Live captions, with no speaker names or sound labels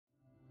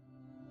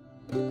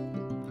Hello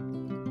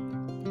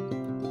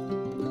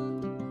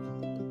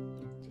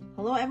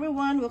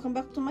everyone, welcome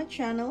back to my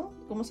channel.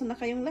 Kumusta na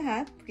kayong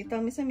lahat? ¿Qué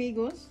tal mis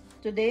amigos?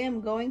 Today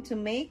I'm going to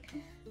make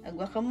a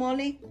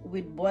guacamole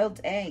with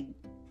boiled egg.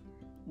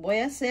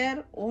 Voy a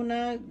hacer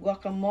una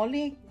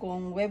guacamole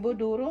con huevo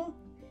duro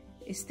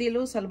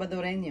estilo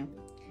salvadoreño.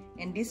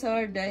 And these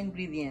are the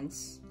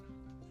ingredients.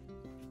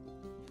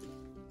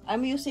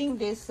 I'm using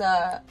this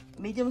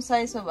medium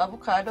size of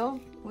avocado.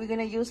 We're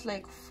gonna use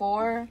like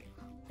four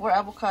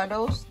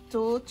avocados,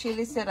 2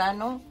 chile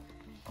serrano,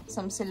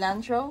 some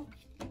cilantro,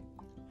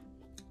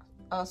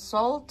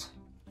 salt,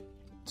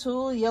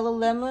 2 yellow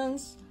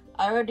lemons.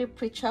 I already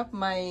pre-chopped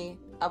my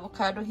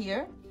avocado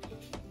here,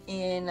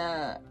 and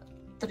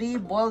 3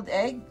 boiled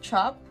egg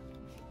chopped,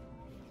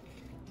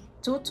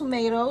 2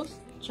 tomatoes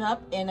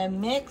chopped, and I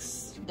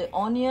mix the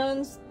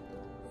onions,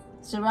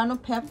 serrano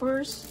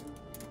peppers,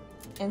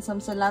 and some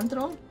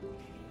cilantro,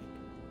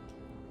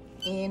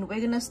 and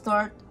we're gonna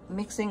start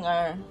mixing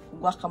our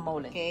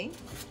guacamole. Okay,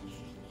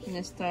 I'm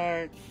gonna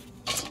start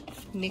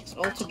mix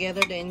all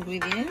together the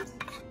ingredients.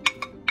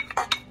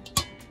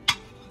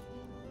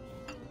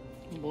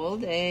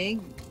 Boiled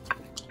egg,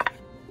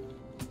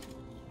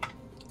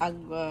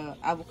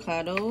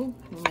 avocado,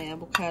 my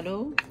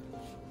avocado.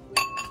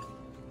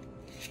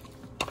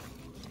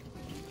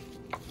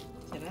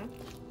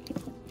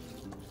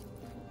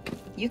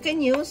 You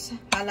can use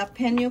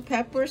jalapeno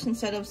peppers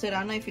instead of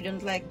serrano if you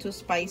don't like too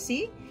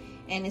spicy.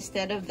 And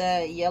instead of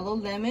the yellow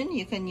lemon,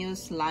 you can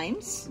use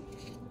limes.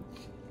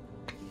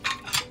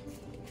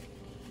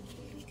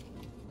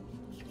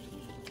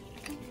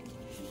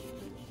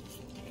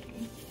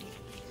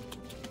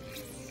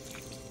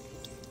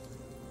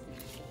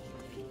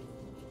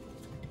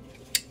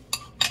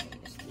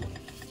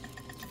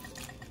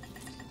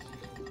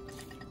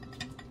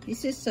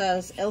 This is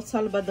El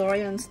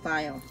Salvadorian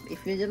style.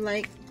 If you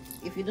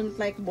don't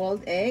like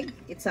boiled egg,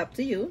 it's up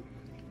to you.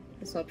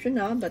 It's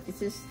optional, but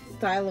this is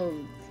style of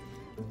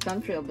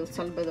country of El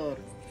Salvador.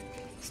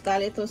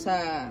 Style ito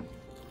sa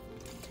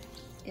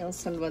El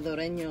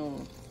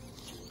Salvadoreño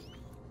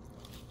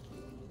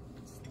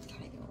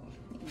style.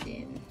 And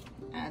then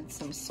add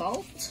some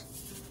salt.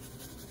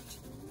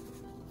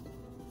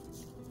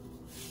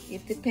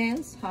 It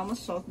depends how much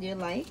salt do you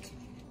like.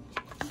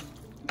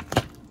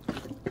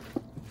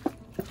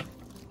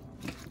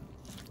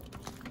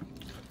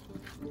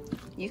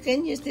 You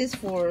can use this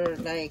for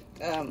like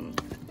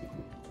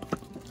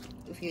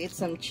if you eat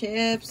some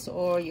chips,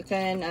 or you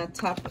can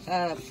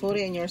put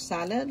it in your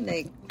salad,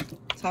 like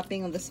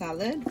topping on the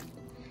salad.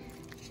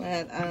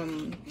 But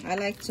I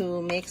like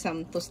to make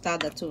some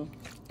tostada too.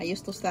 I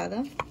use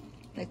tostada,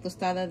 like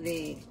tostada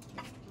de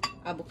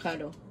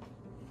avocado.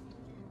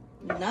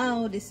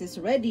 Now this is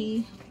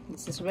ready.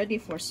 This is ready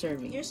for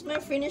serving. Here's my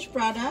finished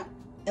product,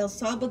 El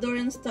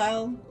Salvadorian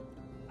style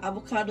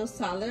avocado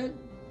salad.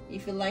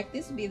 If you like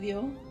this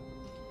video,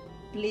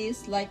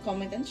 please like,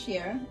 comment, and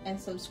share, and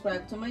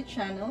subscribe to my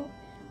channel.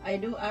 I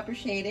do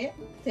appreciate it.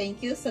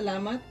 Thank you,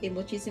 salamat, y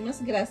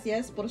muchísimas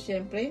gracias por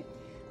siempre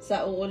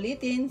sa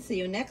uulitin. See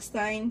you next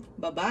time.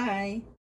 Bye-bye!